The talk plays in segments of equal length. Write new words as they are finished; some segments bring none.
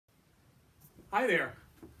Hi there,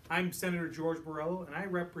 I'm Senator George Borello and I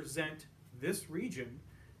represent this region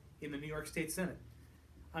in the New York State Senate.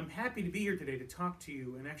 I'm happy to be here today to talk to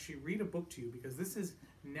you and actually read a book to you because this is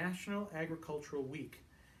National Agricultural Week.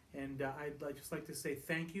 And I'd just like to say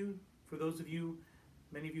thank you for those of you,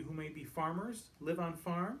 many of you who may be farmers, live on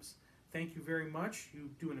farms. Thank you very much.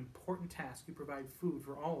 You do an important task. You provide food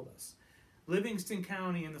for all of us. Livingston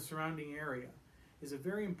County and the surrounding area is a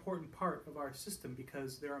very important part of our system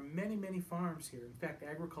because there are many, many farms here. In fact,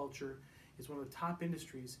 agriculture is one of the top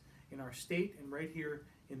industries in our state and right here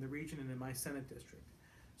in the region and in my Senate district.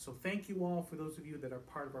 So thank you all for those of you that are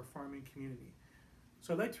part of our farming community.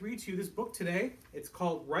 So I'd like to read to you this book today. It's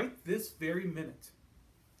called Right This Very Minute.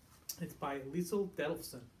 It's by Liesl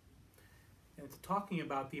Delfsen. And it's talking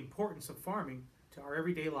about the importance of farming to our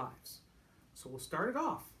everyday lives. So we'll start it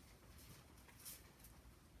off.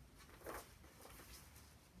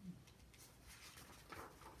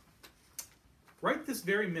 Right This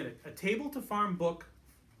Very Minute, a Table to Farm book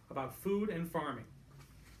about food and farming.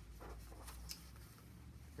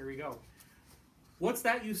 Here we go. What's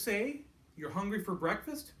that you say? You're hungry for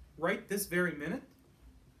breakfast? Right this very minute?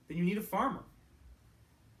 Then you need a farmer.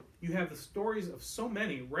 You have the stories of so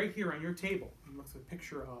many right here on your table. Looks like a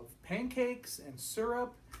picture of pancakes and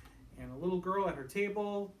syrup and a little girl at her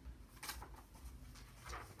table.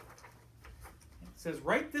 It says,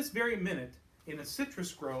 right this very minute, in a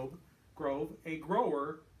citrus grove, a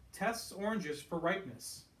grower tests oranges for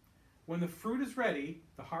ripeness. When the fruit is ready,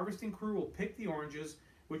 the harvesting crew will pick the oranges,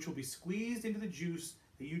 which will be squeezed into the juice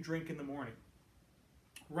that you drink in the morning.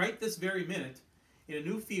 Right this very minute, in a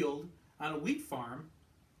new field on a wheat farm,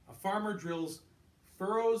 a farmer drills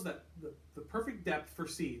furrows that the perfect depth for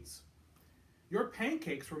seeds. Your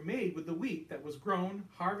pancakes were made with the wheat that was grown,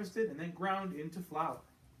 harvested, and then ground into flour.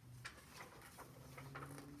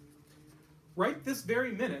 Right this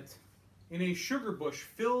very minute, in a sugar bush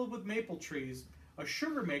filled with maple trees, a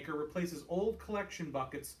sugar maker replaces old collection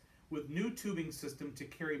buckets with new tubing system to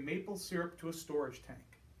carry maple syrup to a storage tank.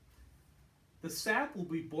 The sap will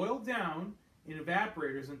be boiled down in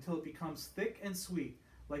evaporators until it becomes thick and sweet,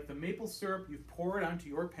 like the maple syrup you've poured onto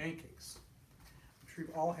your pancakes. I'm sure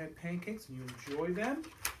you've all had pancakes and you enjoy them.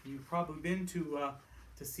 You've probably been to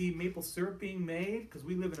see maple syrup being made because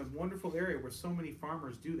we live in a wonderful area where so many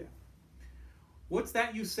farmers do that. What's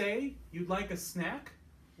that you say? You'd like a snack?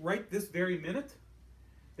 Right this very minute?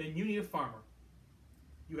 Then you need a farmer.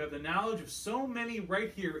 You have the knowledge of so many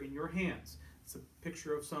right here in your hands. It's a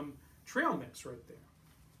picture of some trail mix right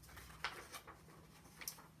there.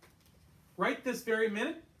 Right this very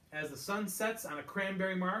minute, as the sun sets on a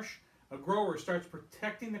cranberry marsh, a grower starts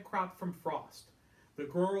protecting the crop from frost. The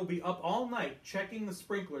grower will be up all night checking the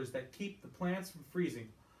sprinklers that keep the plants from freezing.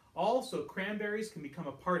 Also, cranberries can become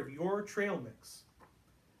a part of your trail mix.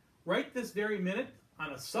 Right this very minute,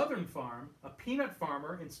 on a southern farm, a peanut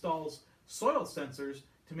farmer installs soil sensors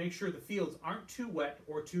to make sure the fields aren't too wet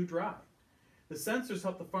or too dry. The sensors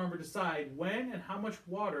help the farmer decide when and how much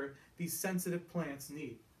water these sensitive plants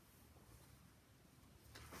need.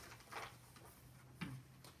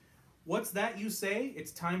 What's that you say?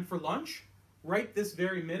 It's time for lunch? Right this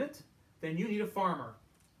very minute? Then you need a farmer.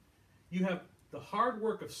 You have the hard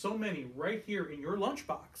work of so many right here in your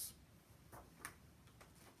lunchbox.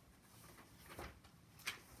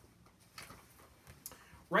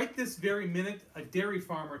 Right this very minute, a dairy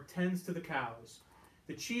farmer tends to the cows.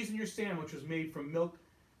 The cheese in your sandwich was made from milk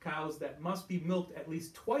cows that must be milked at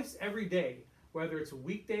least twice every day, whether it's a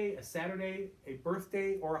weekday, a Saturday, a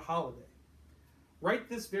birthday, or a holiday. Right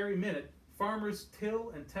this very minute, farmers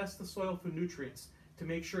till and test the soil for nutrients to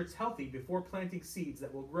make sure it's healthy before planting seeds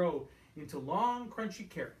that will grow into long, crunchy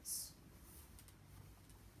carrots.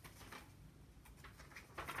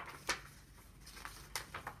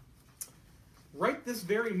 Right this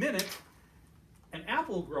very minute, an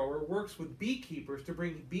apple grower works with beekeepers to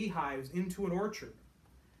bring beehives into an orchard.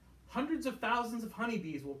 Hundreds of thousands of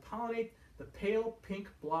honeybees will pollinate the pale pink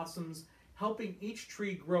blossoms, helping each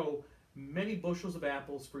tree grow many bushels of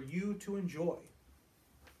apples for you to enjoy.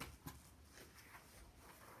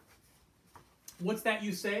 What's that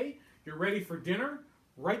you say? You're ready for dinner?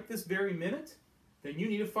 Right this very minute? Then you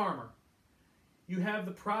need a farmer. You have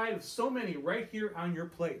the pride of so many right here on your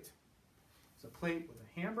plate. It's a plate with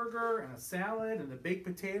a hamburger and a salad and a baked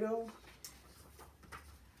potato.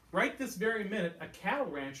 Right this very minute, a cattle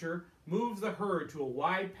rancher moves the herd to a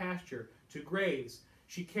wide pasture to graze.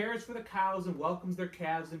 She cares for the cows and welcomes their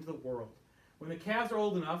calves into the world. When the calves are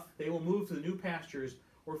old enough, they will move to the new pastures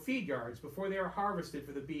or feed yards before they are harvested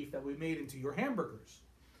for the beef that will be made into your hamburgers.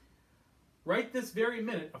 Right this very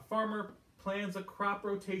minute, a farmer plans a crop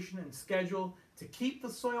rotation and schedule to keep the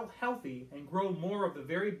soil healthy and grow more of the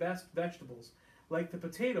very best vegetables, like the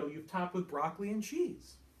potato you've topped with broccoli and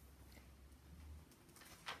cheese.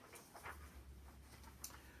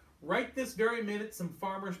 Right this very minute, some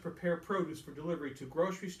farmers prepare produce for delivery to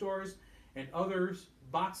grocery stores, and others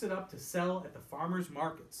box it up to sell at the farmers'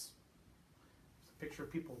 markets. There's a picture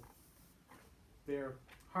of people. They're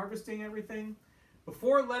harvesting everything.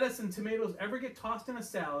 Before lettuce and tomatoes ever get tossed in a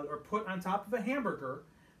salad or put on top of a hamburger,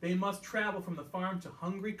 they must travel from the farm to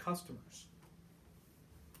hungry customers.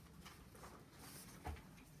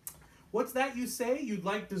 What's that you say? You'd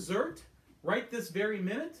like dessert? Right this very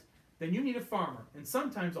minute? Then you need a farmer, and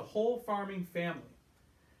sometimes a whole farming family.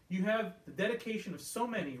 You have the dedication of so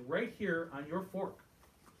many right here on your fork.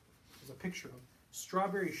 There's a picture of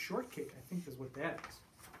strawberry shortcake, I think is what that is.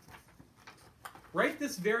 Right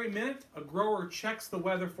this very minute, a grower checks the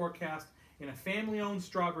weather forecast in a family-owned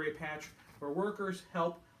strawberry patch where workers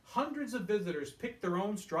help hundreds of visitors pick their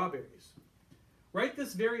own strawberries. Right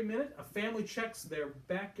this very minute, a family checks their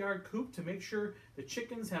backyard coop to make sure the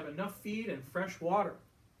chickens have enough feed and fresh water.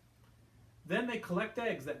 Then they collect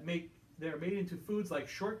eggs that are made into foods like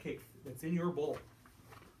shortcake that's in your bowl.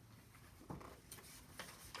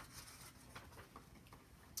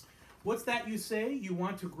 What's that you say? You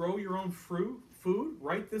want to grow your own food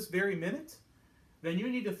right this very minute? Then you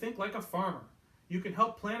need to think like a farmer. You can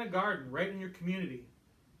help plant a garden right in your community.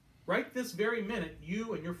 Right this very minute,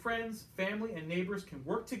 you and your friends, family, and neighbors can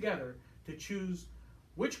work together to choose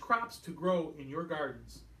which crops to grow in your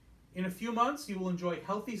gardens. In a few months, you will enjoy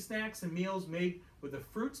healthy snacks and meals made with the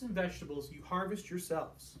fruits and vegetables you harvest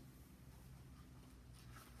yourselves.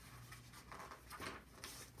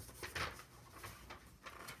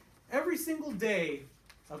 Every single day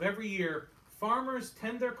of every year, farmers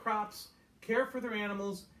tend their crops, care for their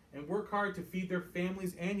animals, and work hard to feed their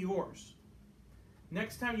families and yours.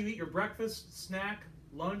 Next time you eat your breakfast, snack,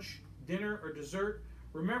 lunch, dinner, or dessert,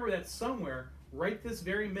 remember that somewhere, right this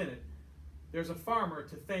very minute, there's a farmer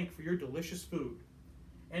to thank for your delicious food.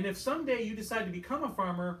 And if someday you decide to become a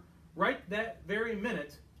farmer, right that very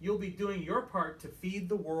minute, you'll be doing your part to feed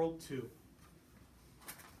the world too.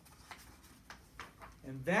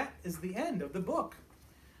 And that is the end of the book.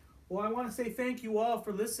 Well, I want to say thank you all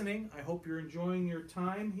for listening. I hope you're enjoying your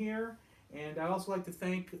time here. And I'd also like to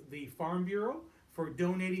thank the Farm Bureau for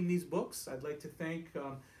donating these books. I'd like to thank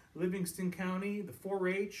Livingston County, the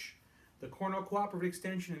 4-H, the Cornell Cooperative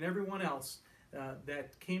Extension, and everyone else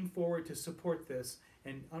that came forward to support this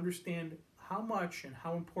and understand how much and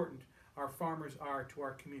how important our farmers are to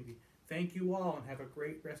our community. Thank you all, and have a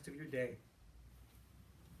great rest of your day.